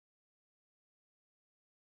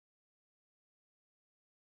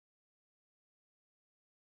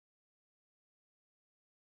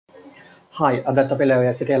Hi, අදත් අපේ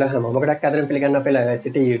LiveICT වල හැමෝම ගොඩක් ආදරෙන් පිළිගන්න අපේ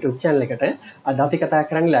LiveICT YouTube channel එකට. අද අපි කතා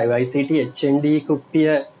කරන්නේ LiveICT HND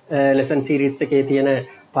Kuppiya lesson series එකේ තියෙන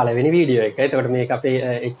පළවෙනි වීඩියෝ එක. එතකොට මේක අපේ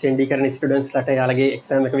HND කරන students ලට යාළගේ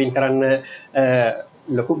exam එක win කරන්න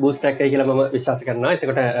ලොකු boost එකක් කියලා මම විශ්වාස කරනවා.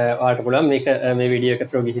 එතකොට ඔයාලට පුළුවන් මේක මේ වීඩියෝ එක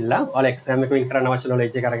through ගිහිල්ලා ඔයාලා exam එක win කරන්න අවශ්‍ය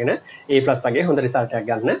knowledge එක අරගෙන A+ වගේ හොඳ result එකක්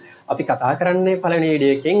ගන්න. අපි කතා කරන්නේ පළවෙනි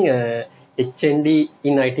වීඩියෝ එකෙන් HND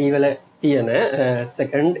in IT වල තියෙන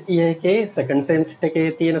second year එකේ second semester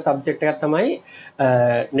එකේ තියෙන subject එකක් තමයි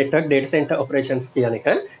network data center operations කියන එක.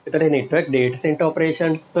 ඒතර network data center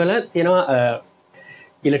operations වල තියෙනවා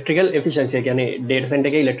electrical efficiency කියන්නේ data center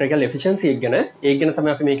එකේ electrical efficiency එක ගැන. ඒක ගැන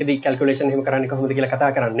තමයි අපි මේකදී calculation එහෙම කරන්නේ කොහොමද කියලා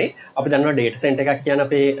කතා කරන්නේ. අපි දන්නවා data center එකක් කියන්නේ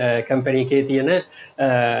අපේ company එකේ තියෙන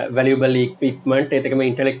valuable equipment ඒකම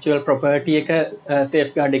intellectual property එක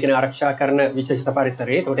safeguard එකන ආරක්ෂා කරන විශේෂිත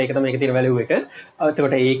පරිසරය. ඒකට ඒක තමයි ඒකේ තියෙන value එක.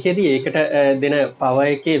 එතකොට ඒකෙදි ඒකට දෙන power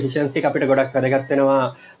එකේ efficiency එක අපිට ගොඩක් වැදගත් වෙනවා.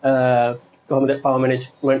 කොහොමද power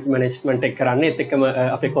management එක කරන්නේ ඒත් එක්කම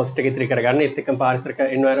අපේ cost එක ඉතිරි කරගන්න ඒත් එක්කම පාරිසරික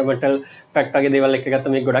environmental factor වගේ දේවල් එක්ක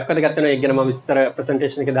ගත්ත මේ ගොඩක් වැදගත් වෙනවා. ඒක ගැන මම විස්තර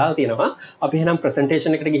presentation එකේ දාලා තියෙනවා. අපි එහෙනම්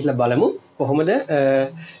presentation එකට ගිහිල්ලා බලමු කොහොමද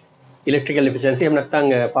electrical efficiency එහෙම නැත්නම්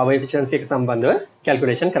power efficiency එක සම්බන්ධව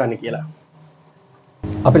calculation කරන්න කියලා.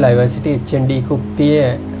 අපි LiveICT HND Kuppiya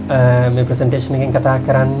මේ presentation එකෙන් කතා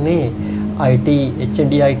කරන්නේ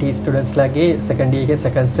HND IT students ලගේ second year එකේ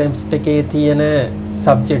second semester එකේ තියෙන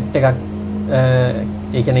subject එකක්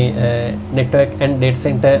ඒ කියන්නේ network and data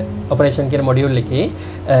center operation කියන module එකේ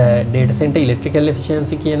data center electrical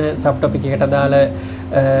efficiency කියන subtopic එකට අදාළ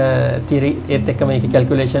theory ඒත් එක්කම මේක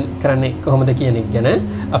calculation කරන්නේ කොහොමද කියන එක ගැන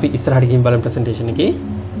අපි ඉස්සරහට ගිහින් බලමු presentation එකේ.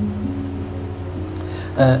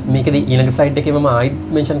 මේකදී ඊළඟ slide එකේ මම ආයිත්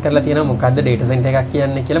mention කරලා තියෙනවා මොකද්ද data center එකක්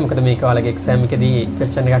කියන්නේ කියලා. මොකද මේක ඔයාලගේ exam එකේදී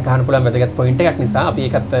question එකක් අහන්න පුළුවන් වැදගත් point එකක් නිසා අපි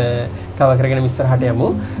ඒකත් cover කරගෙන ඉස්සරහට යමු.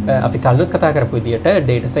 අපි කලිනුත් කතා කරපු විදිහට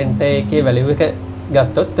data center එකේ value එක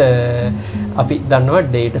ගත්තොත් අපි දන්නවා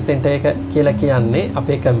data center එක කියලා කියන්නේ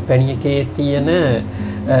අපේ company එකේ තියෙන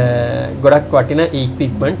ගොඩක් වටිනා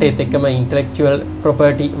equipment ඒත් එක්කම intellectual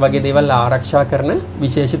property වගේ දේවල් ආරක්ෂා කරන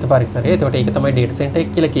විශේෂිත පරිසරය. ඒකට ඒක තමයි data center එක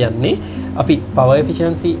කියලා කියන්නේ. අපි power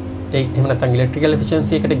efficiency එහෙම නැත්නම් electrical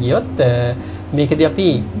efficiency එකට ගියොත් මේකදී අපි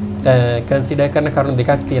consider කරන කරුණු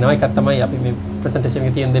දෙකක් තියෙනවා. එකක් තමයි අපි මේ presentation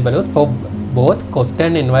එකේ තියෙන දේ බලුවොත් for both cost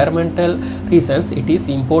and environmental reasons it is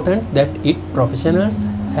important that IT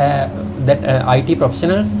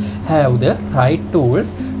professionals have the right tools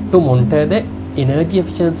to monitor the energy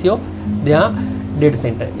efficiency of their data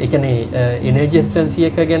center. ඒ කියන්නේ energy efficiency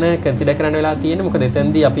එක ගැන consider කරන්න වෙලා තියෙන්නේ. මොකද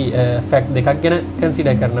එතෙන්දී අපි fact දෙකක් ගැන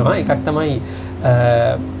consider කරනවා. එකක් තමයි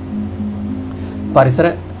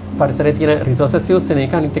පරිසරයේ තියෙන resources use වෙන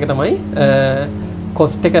එක. අනිත් එක තමයි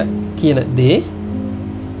cost එක කියන දේ.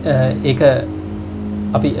 ඒක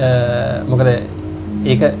අපි මොකද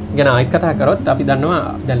ඒක ගැන ආයෙත් කතා කරොත් අපි දන්නවා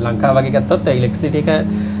දැන් ලංකාව වගේ ගත්තොත් electricity එක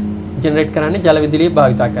generate කරන්නේ ජල විදුලිය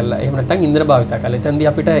භාවිතා කරලා. එහෙම නැත්නම් ඉන්ධන භාවිතා කරලා. එතෙන්දී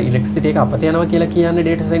අපිට electricity එක අපත යනවා කියලා කියන්නේ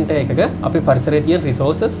data center එකක අපේ පරිසරයේ තියෙන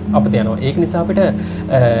resources අපත යනවා. ඒක නිසා අපිට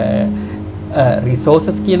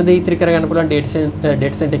resources කියන දේ ඉතිරි කරගන්න පුළුවන්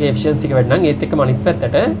data center එකේ efficiency එක වැඩි නම් ඒත් එක්කම අනිත්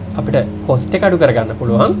පැත්තට අපිට cost එක අඩු කරගන්න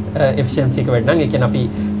පුළුවන් efficiency එක වැඩි නම්. ඒ කියන්නේ අපි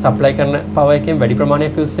supply කරන power එකෙන් වැඩි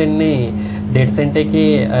ප්‍රමාණයක් use වෙන්නේ data center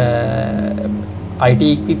එකේ IT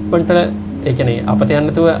equipment වල. ඒ කියන්නේ අපත යන්න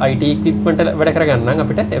නැතුව IT equipment වල වැඩ කරගන්න නම්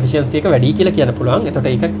අපිට efficiency එක වැඩි කියලා කියන්න පුළුවන්. එතකොට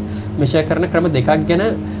ඒක measure කරන ක්‍රම දෙකක් ගැන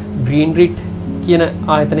green grid කියන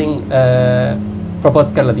ආයතනෙන්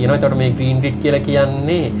propose කරලා තියෙනවා. එතකොට මේ green grid කියලා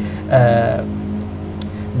කියන්නේ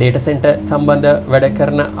data center සම්බන්ධ වැඩ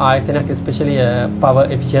කරන ආයතනයක් especially power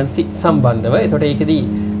efficiency සම්බන්ධව. එතකොට ඒකෙදී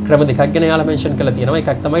ක්‍රම දෙකක් ගැන යාලා mention කරලා තියෙනවා.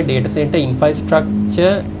 එකක් තමයි data center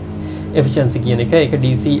infrastructure efficiency කියන එක. ඒක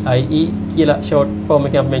DCIE කියලා short form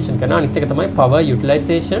එකෙන් mention කරනවා. අනිත් එක තමයි power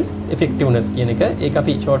utilization effectiveness කියන එක. ඒක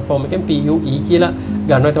අපි short form එකෙන් PUE කියලා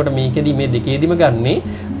ගන්නවා. එතකොට මේකෙදී මේ දෙකේදීම ගන්නේ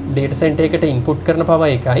data center එකට input කරන power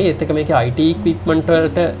එකයි ඒත් එක මේකේ IT equipment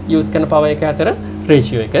වලට use කරන power එක අතර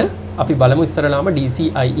ratio එක. අපි බලමු ඉස්සරලාම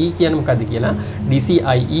DCIE කියන්නේ මොකද්ද කියලා.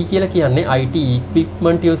 DCIE කියලා කියන්නේ IT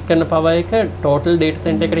equipment use කරන power එක total data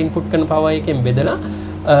center එකට input කරන power එකෙන් බෙදලා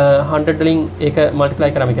 100 වලින් ඒක multiply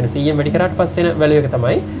කරාම කියන්නේ 100ෙන් වැඩි කරාට පස්සේ එන value එක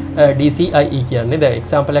තමයි DCIE කියන්නේ. දැන්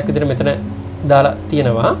example එකක් විදිහට මෙතන දාලා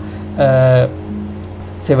තියෙනවා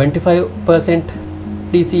 75%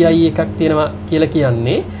 DCIE එකක් තියෙනවා කියලා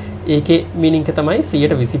කියන්නේ ඒකේ meaning එක තමයි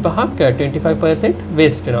 125ක් 25%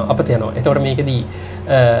 waste වෙනවා අපත යනවා. එතකොට මේකෙදී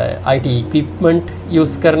IT equipment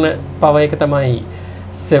use කරන power එක තමයි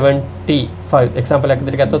 75 example එකක්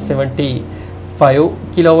විදිහට ගත්තොත් 75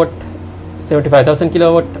 kilowatt 75,000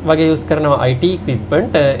 kilowatt වගේ use කරනවා IT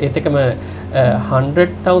equipment. ඒත් එකම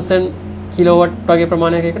 100,000 කිලෝවට් වගේ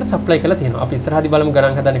ප්‍රමාණයකට සප්ලයි කරලා තියෙනවා. අපි ඉස්සරහදී බලමු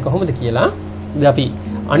ගණන් හදන්නේ කොහොමද කියලා. දැන් අපි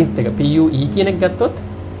අනිත් එක PUE කියන එක ගත්තොත්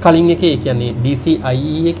කලින් එකේ කියන්නේ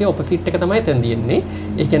DCIE එකේ ඔපොසිට් එක තමයි එතෙන් තියෙන්නේ.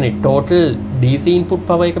 ඒ කියන්නේ total DC input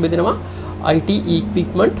power එක බෙදෙනවා IT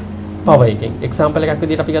equipment power එකෙන්. example එකක්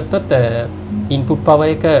විදිහට අපි ගත්තොත් input power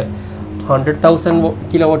එක 100,000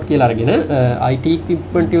 kilowatt කියලා අරගෙන IT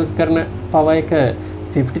equipment use කරන power එක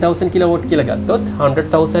 50,000 kilowatt කියලා ගත්තොත්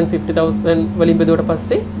 100,000 50,000 වලින් බෙදුවට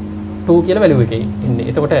පස්සේ 2 කියන value එකේ ඉන්නේ.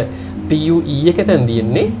 එතකොට PUE එක එතෙන්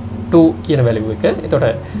තියෙන්නේ 2 කියන value එක. එතකොට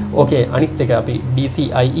ඕකේ අනිත් එක අපි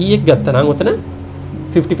DCIE එක ගත්තා නම් උතන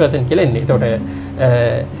 50% කියලා එන්නේ. එතකොට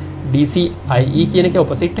DCIE කියන එකේ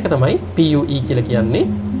opposite එක තමයි PUE කියලා කියන්නේ.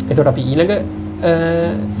 එතකොට අපි ඊළඟ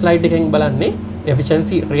slide එකෙන් බලන්නේ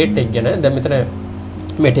efficiency rate එක ගැන. දැන් මෙතන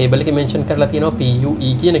මේ table එකේ mention කරලා තියෙනවා PUE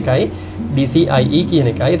කියන එකයි DCIE කියන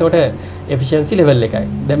එකයි. එතකොට efficiency level එකයි.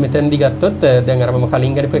 දැන් මෙතනදී ගත්තොත් දැන් අර මම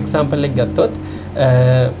කලින් ගන්නපු example එක ගත්තොත්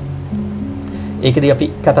ඒකදී අපි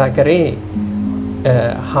කතා කරේ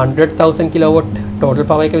 100,000 kilowatt total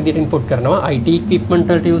power එක විදිහට input කරනවා. IT equipment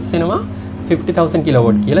වලට use වෙනවා 50,000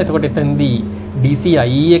 kilowatt කියලා. එතකොට එතනදී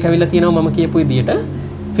DCIE එක ඇවිල්ලා තියෙනවා මම කියපු විදිහට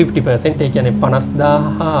 50%. ඒ කියන්නේ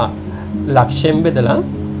 50,000 ලක්ෂයෙන් බෙදලා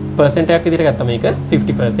percent එකක් විදිහට ගත්තා මේක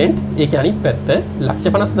 50%. ඒකේ අනිත් පැත්ත ලක්ෂ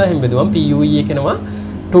 50,000න් බෙදුවම PUE එක එනවා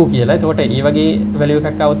 2 කියලා. එතකොට ඒ වගේ value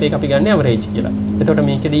එකක් આવුත් ඒක අපි ගන්න average කියලා. එතකොට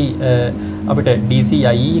මේකෙදී අපිට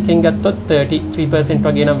DCIE එකෙන් ගත්තොත් 33%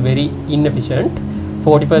 වගේ නම් very inefficient,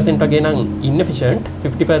 40% වගේ නම් inefficient,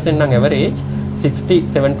 50% නම් average,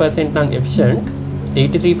 67% නම් efficient,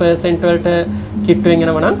 83% වලට කිට්ටුවෙන්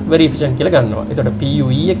එනවා නම් very efficient කියලා ගන්නවා. එතකොට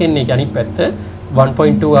PUE එකෙන් ඒක අනිත් පැත්ත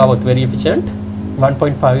 1.2 આવොත් very efficient,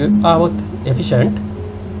 1.5 આવොත් efficient,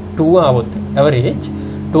 2 આવොත් average,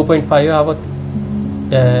 2.5 આવොත්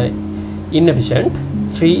inefficient,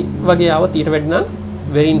 3 වගේ આવොත් ඊට වැඩි නම්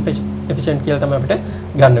very efficient කියලා තමයි අපිට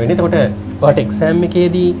ගන්න වෙන්නේ. එතකොට ඔයාලට exam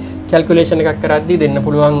එකේදී calculation එකක් කරද්දී දෙන්න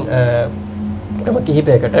පුළුවන් ක්‍රම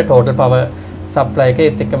කිහිපයකට total power supply එක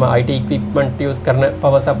ඒත් එක්කම IT equipment use කරන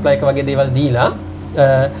power supply එක වගේ දේවල් දීලා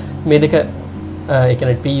මේ දෙක ඒ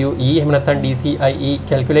කියන්නේ PUE එහෙම නැත්නම් DCIE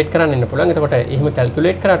calculate කරන්න ඉන්න පුළුවන්. එතකොට එහෙම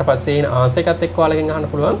calculate කරාට පස්සේ එන answer එකත් එක්ක ඔයාලගෙන් අහන්න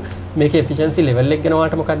පුළුවන් මේකේ efficiency level එක ගැන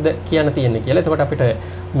ඔයාලට මොකද්ද කියන්න තියෙන්නේ කියලා. එතකොට අපිට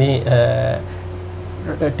මේ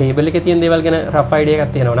table එකේ තියෙන දේවල් ගැන rough idea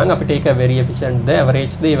එකක් තියෙනවා නම් අපිට ඒක very efficient ද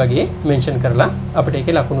average ද වගේ mention කරලා අපිට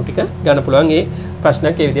ඒකේ ලකුණු ටික ගන්න පුළුවන් ඒ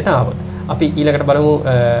ප්‍රශ්නයක් ඒ විදිහට ආවොත්. අපි ඊළඟට බලමු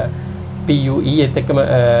PUE ඒත් එක්කම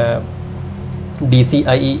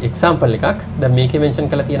DCIE example එකක්. දැන් මේකේ mention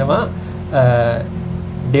කරලා තියෙනවා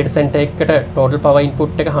data center එකකට total power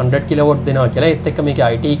input එක 100 kilowatt දෙනවා කියලා. ඒත් එක්ක මේකේ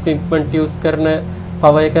IT equipment use කරන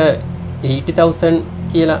power එක 80,000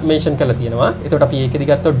 කියලා mention කරලා තියෙනවා. එතකොට අපි ඒකෙදි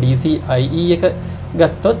ගත්තොත් DCIE එක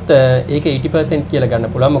ගත්තොත් ඒක 80% කියලා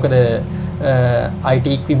ගන්න පුළුවන්. මොකද IT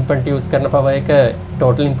equipment use කරන power එක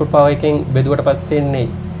total input power එකෙන් බෙදුවට පස්සේ එන්නේ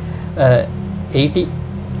 80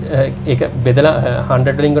 ඒක බෙදලා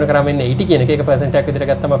 100 වලින් ගුණ කරාම එන්නේ 80 කියන එක. ඒක percent එකක්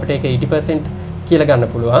විදිහට ගත්තම අපිට ඒක 80% කියලා ගන්න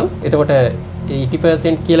පුළුවන්. එතකොට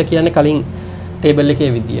 80% කියලා කියන්නේ කලින් table එකේ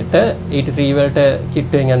විදිහට 83 වලට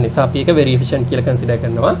කිට්ටුවෙන් යන නිසා අපි ඒක very efficient කියලා consider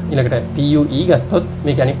කරනවා. ඊළඟට PUE ගත්තොත්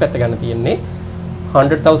මේක අනිත් පැත්ත ගන්න තියෙන්නේ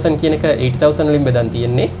 100,000 කියන එක 80,000 වලින් බෙදන්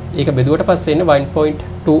තියෙන්නේ. ඒක බෙදුවට පස්සේ එන්නේ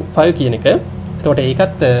 1.25 කියන එක. එතකොට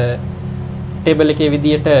ඒකත් table එකේ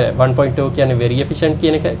විදිහට 1.2 කියන්නේ very efficient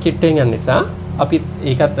කියන එක කිට්ටුවෙන් යන නිසා අපි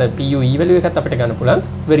ඒකත් PUE value එකත් අපිට ගන්න පුළුවන්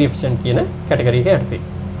very efficient කියන category එක යටතේ.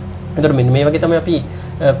 එතකොට මෙන්න මේ වගේ තමයි අපි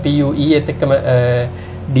PUE ඒත් එක්කම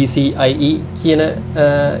DCIE කියන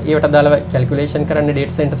ඒවට අදාළව calculation කරන්න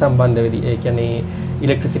data center සම්බන්ධවදී ඒ කියන්නේ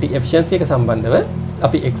electricity efficiency එක සම්බන්ධව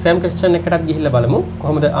අපි exam question එකකටත් ගිහිල්ලා බලමු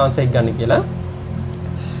කොහොමද answer එක ගන්න කියලා.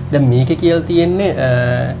 දැන් මේකේ කියලා තියෙන්නේ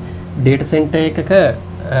data center එකක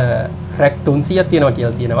rack 300ක් තියෙනවා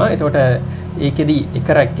කියලා තියෙනවා. එතකොට ඒකෙදි එක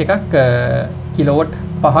rack එකක් kilowatt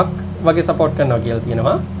 5ක් වගේ support කරනවා කියලා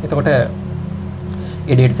තියෙනවා. එතකොට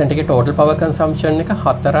ඒ data center එකේ total power consumption එක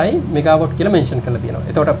 4 megawatt කියලා mention කරලා තියෙනවා.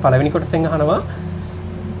 එතකොට පළවෙනි කොටසෙන් අහනවා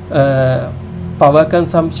power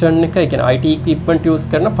consumption එක ඒ කියන්නේ IT equipment use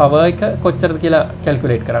කරන power එක කොච්චරද කියලා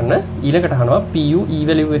calculate කරන්න. ඊළඟට අහනවා PUE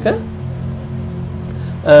value එක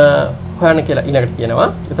හොයන්න කියලා ඊළඟට කියනවා.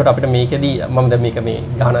 එතකොට අපිට මේකෙදී මම දැන් මේක මේ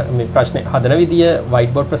ගහන මේ ප්‍රශ්නේ හදන විදිය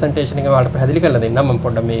whiteboard presentation එක වලට පැහැදිලි කරලා දෙන්නම්. මම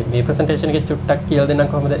පොඩ්ඩක් මේ presentation එකේ චුට්ටක් කියලා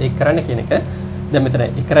දෙන්නම් කොහොමද ඒක කරන්න කියන එක. දැන් මෙතන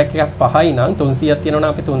එක රැක් එකක් 5යි නම් 300ක් තියෙනවා නම්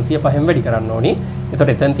අපි 305න් වැඩි කරන්න ඕනි.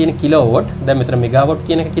 එතකොට එතන තියෙන කිලෝවොට් දැන් මෙතන මෙගාවොට්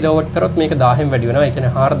කියන එක කිලෝවොට් කරොත් මේක 1000න් වැඩි වෙනවා. ඒ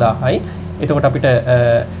කියන්නේ 4000යි. එතකොට අපිට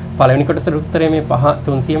පළවෙනි කොටසට උත්තරේ මේ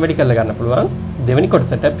 300 වැඩි කරලා ගන්න පුළුවන්. දෙවෙනි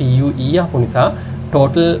කොටසට PUE ආපු නිසා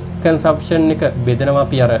total consumption එක බෙදනවා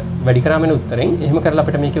අපි අර වැඩි කරාමනේ උත්තරෙන්. එහෙම කරලා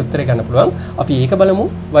අපිට මේකේ උත්තරේ ගන්න පුළුවන්. අපි ඒක බලමු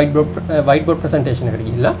whiteboard presentation එකට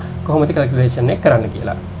ගිහිල්ලා කොහොමද calculation එක කරන්න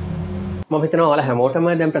කියලා. මම හිතනවා ඔයාලා හැමෝටම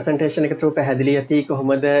දැන් presentation එක through පැහැදිලි ඇති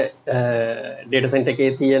කොහොමද data center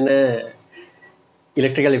එකේ තියෙන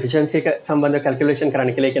electrical efficiency එක සම්බන්ධව calculation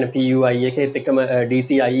කරන්න කියලා. ඒ කියන්නේ PUE එකේත් එකම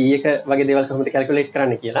DCIE එක වගේ දේවල් කොහොමද calculate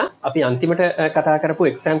කරන්න කියලා. අපි අන්තිමට කතා කරපු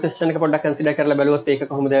exam question එක පොඩ්ඩක් consider කරලා බලුවොත් ඒක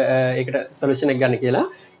කොහොමද ඒකට solution එක ගන්න කියලා.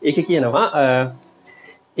 ඒකේ කියනවා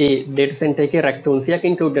ඒ data center එකේ rack 300ක්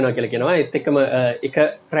include වෙනවා කියලා කියනවා. ඒත් එක්කම එක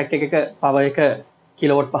rack එකක power එක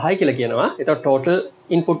kilowatt 5යි කියලා කියනවා. ඒතකොට total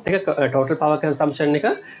input එක total power consumption එක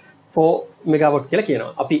 4 megawatt කියලා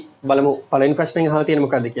කියනවා. අපි බලමු පළවෙනි ප්‍රශ්නෙන් අහලා තියෙන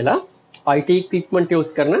මොකද්ද කියලා. IT equipment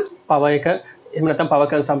use කරන power එක එහෙම නැත්නම් power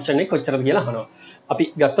consumption එක කොච්චරද කියලා අහනවා. අපි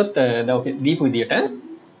ගත්තොත් දැන් ඔකේ දීපු විදියට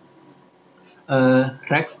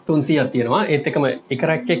racks 300ක් තියෙනවා. ඒත් එකම එක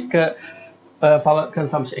rack එක power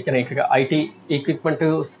consumption එක එක IT equipment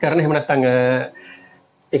use කරන එහෙම නැත්නම්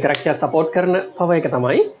එක rack එක support කරන power එක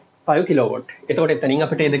තමයි 5 kilowatt. එතකොට එතනින්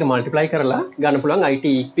අපිට මේ දෙක multiply කරලා ගන්න පුළුවන් IT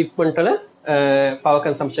equipment වල power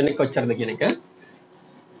consumption එක කොච්චරද කියන එක.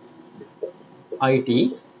 IT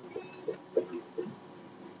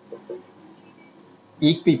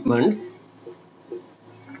equipments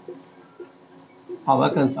power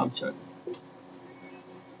consumption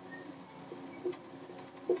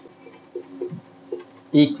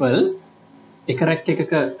equal එක rack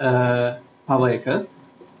එකක power එක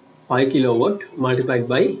 5 kilowatt multiplied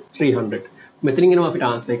by 300. මෙතනින් එනවා අපිට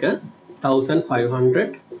answer එක 1500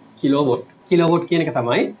 kilowatt. kilowatt කියන එක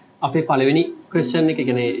තමයි අපේ පළවෙනි question එක.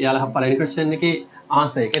 කියන්නේ යාලා පළවෙනි question එකේ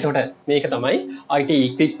answer එක. එතකොට මේක තමයි IT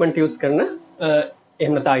equipment use කරන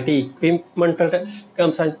එහෙම නැත්නම් IT equipment වලට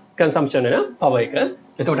consumption වෙන power එක.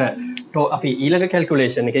 එතකොට අපි ඊළඟ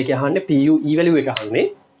calculation එකේ කියහන්නේ PUE value එක අහන්නේ.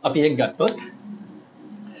 අපි ඒක ගත්තොත්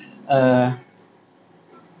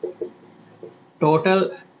total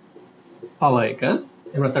power එක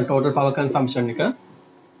එහෙම නැත්නම් total power consumption එක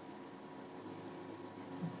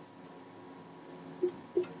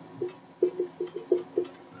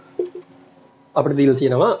අපිට දීලා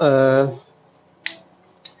තියෙනවා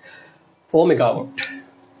 4 megawatt.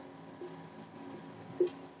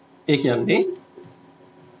 ඒ කියන්නේ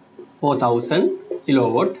 4000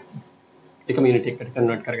 kilowatt එක මිනිත් එකකට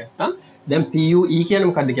කන්වර්ට් කරගත්තා. දැන් PUE කියන්නේ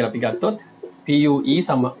මොකක්ද කියලා අපි ගත්තොත් PUE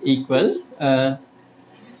equal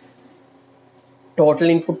total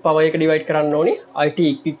input power එක divide කරන්න ඕනේ IT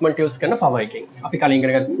equipment use කරන power එකෙන්. අපි කලින්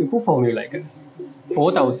කරගත්තු formula එක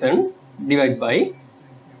 4000 divide by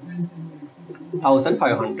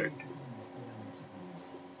 1500.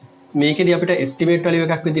 මේකෙදී අපිට estimate value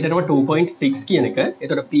එකක් විදිහට එනවා 2.6 කියන එක.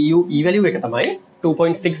 එතකොට PUE value එක තමයි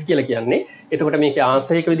 2.6 කියලා කියන්නේ. එතකොට මේකේ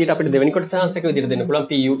answer එක විදිහට අපිට දෙවෙනි කොටස answer එක විදිහට දෙන්න පුළුවන්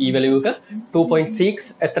PUE value එක 2.6.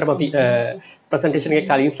 ඇත්තටම අපි presentation එකේ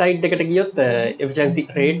කලින් slide එකට ගියොත් efficiency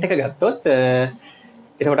rate එක ගත්තොත්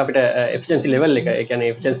එතකොට අපිට efficiency level එක, ඒ කියන්නේ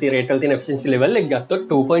efficiency rate වල තියෙන efficiency level එක ගත්තොත්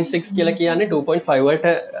 2.6 කියලා කියන්නේ 2.5 වලට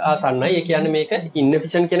ආසන්නයි. ඒ කියන්නේ මේක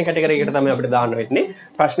inefficient කියන category එකට තමයි අපිට දාන්න වෙන්නේ.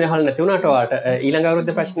 ප්‍රශ්න අහන්න නැති වුණාට ඔයාලට ඊළඟ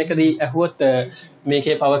අවුරුද්දේ ප්‍රශ්නකදී ඇහුවොත්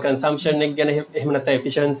මේකේ power consumption එක ගැන එහෙම නැත්නම්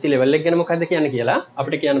efficiency level එක ගැන මොකක්ද කියන්නේ කියලා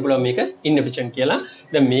අපිට කියන්න පුළුවන් මේක inefficient කියලා.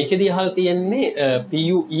 දැන් මේකෙදී අහලා තියෙන්නේ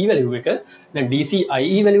PUE value එක. දැන්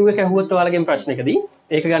DCIE value එක ඇහුවොත් ඔයාලගෙන් ප්‍රශ්නකදී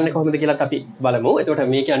ඒක ගන්න කොහොමද කියලාත් අපි බලමු. එතකොට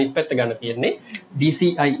මේකේ අනිත් පැත්ත ගන්න තියෙන්නේ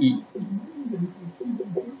DCIE.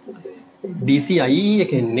 DCIE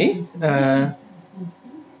එකන්නේ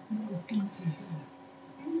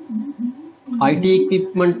IT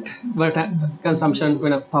equipment වලට consumption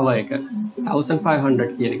වෙන power එක 1500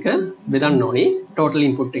 කියන එක බෙදන්න ඕනේ total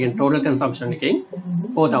input එකෙන් total consumption එකෙන්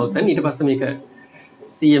 4000. ඊට පස්සේ මේක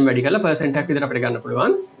CM වැඩි කරලා percent එකක් විතර අපිට ගන්න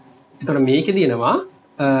පුළුවන්. එතකොට මේකේ දිනවා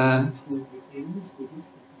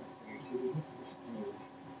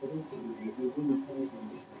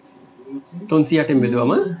 300ට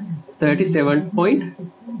බෙදුවම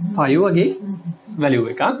 37.5 වගේ value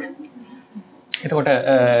එකක්. එතකොට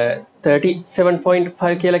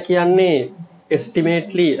 37.5 කියලා කියන්නේ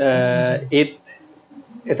estimately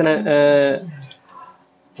එතන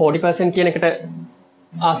 40% කියන එකට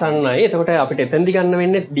ආසන්නයි. එතකොට අපිට එතෙන්දි ගන්න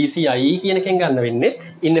වෙන්නේ DCIE කියන එකෙන් ගන්න වෙන්නේ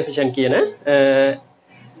inefficient කියන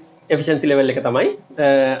efficiency level එක තමයි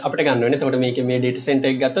අපිට ගන්න වෙන්නේ. එතකොට මේකේ මේ data center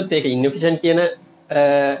එක ගත්තොත් ඒක inefficient කියන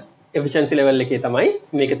efficiency level එකේ තමයි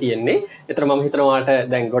මේක තියෙන්නේ. ඒතර මම හිතනවා ඔයාලට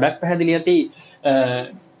දැන් ගොඩක් පැහැදිලි ඇති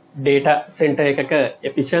data center එකක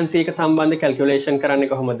efficiency එක සම්බන්ධ calculation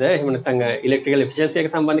කරන්නේ කොහොමද? එහෙම නැත්නම් electrical efficiency එක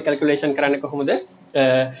සම්බන්ධ calculation කරන්නේ කොහොමද?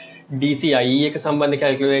 DCIE එක සම්බන්ධ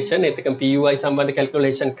calculation ඒත් එක්කම PUI සම්බන්ධ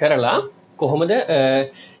calculation කරලා කොහොමද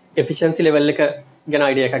efficiency level එක ගැන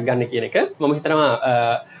idea එකක් ගන්න කියන එක මම හිතනවා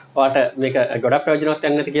ඔයාලට මේක ගොඩක් ප්‍රයෝජනවත්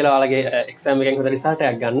වෙන්න නැති කියලා ඔයාලගේ exam එකෙන් හොඳ result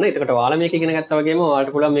එකක් ගන්න. එතකොට ඔයාලා මේක ඉගෙන ගත්තා වගේම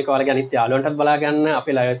ඔයාලට පුළුවන් මේක ඔයාලගේ අනිත් යාළුවන්ටත් බලා ගන්න.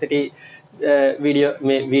 අපේ LiveICT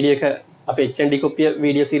වීඩියෝ එක අපේ HND Kuppiya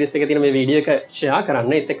වීඩියෝ සීරීස් එකේ තියෙන මේ වීඩියෝ එක ෂෙයා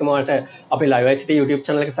කරන්න. ඒත් එක්කම ඔයාලට අපේ LiveICT YouTube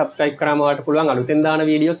channel එක subscribe කරාම ඔයාලට පුළුවන් අලුතෙන් දාන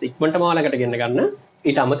වීඩියෝස් ඉක්මනටම ඔයාලකට ගෙන්න ගන්න.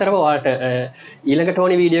 ඊට අමතරව ඔයාලට ඊළඟට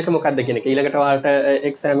ඕනි වීඩියෝ එක මොකක්ද කියන එක ඊළඟට ඔයාලට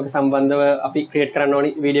එක්සෑම් එක සම්බන්ධව අපි ක්‍රියේට් කරන්න ඕනි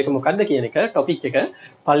වීඩියෝ එක මොකක්ද කියන එක ටොපික් එක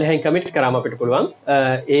පල්ලෙහෙන් කමෙන්ට් කරාම අපිට පුළුවන්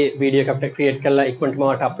ඒ වීඩියෝ එක අපිට ක්‍රියේට් කරලා ඉක්මනටම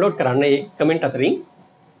ඔයාලට අප්ලෝඩ් කරන්න. ඒ කමෙන්ට් අතරින්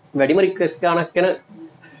වැඩිම රික්වෙස්ට් ගානක් වෙන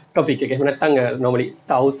ටොපික් එක. එහෙම නැත්නම් normally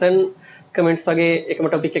 1000 කමෙන්ට්ස් වගේ එකම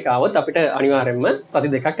ටොපික් එක ආවොත් අපිට අනිවාර්යයෙන්ම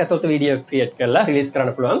සති දෙකක් ඇතුළත වීඩියෝ ක්‍රියේට් කරලා රිලීස්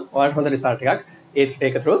කරන්න පුළුවන්. ඔයාලට හොඳ රිසල්ට් එකක්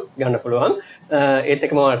ඒක through ගන්න පුළුවන්. ඒත්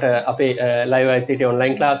එක්කම ඔයාලට අපේ LiveICT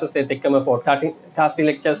online classes ඒත් එක්කම podcasting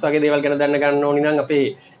lectures වගේ දේවල් ගැන දැනගන්න ගන්න ඕනි නම් අපේ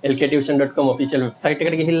lktuition.com official website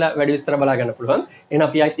එකට ගිහිල්ලා වැඩි විස්තර බලා ගන්න පුළුවන්. එහෙනම්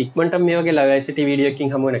අපි ආයෙත් ඉක්මනටම මේ වගේ LiveICT වීඩියෝ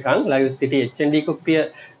එකකින් හමු වෙනකන් LiveICT HND Kuppiya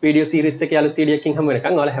video series එකේ අලුත් වීඩියෝ එකකින් හමු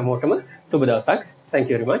වෙනකන් ඔයාලා හැමෝටම සුබ දවසක්.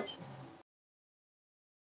 Thank you very much.